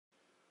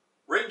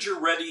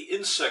Refrigerator-ready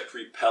insect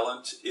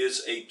repellent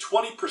is a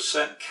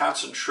 20%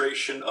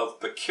 concentration of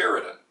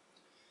picaridin.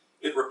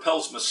 It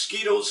repels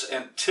mosquitoes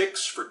and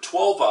ticks for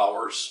 12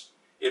 hours.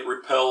 It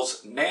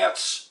repels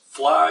gnats,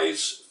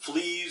 flies,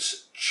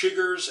 fleas,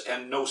 chiggers,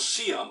 and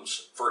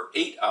no-see-ums for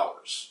 8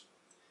 hours.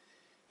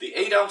 The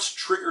 8-ounce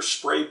trigger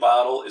spray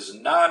bottle is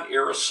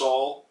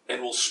non-aerosol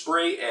and will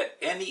spray at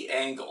any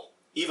angle,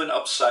 even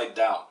upside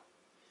down.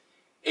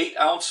 8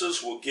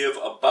 ounces will give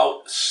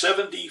about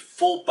 70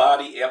 full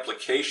body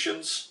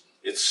applications.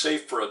 It's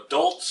safe for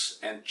adults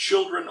and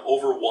children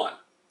over 1.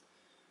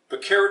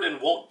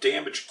 Picaridin won't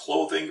damage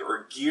clothing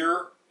or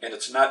gear, and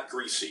it's not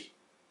greasy.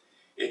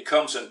 It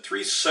comes in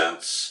 3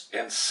 cents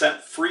and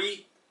cent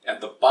free,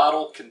 and the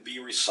bottle can be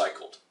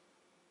recycled.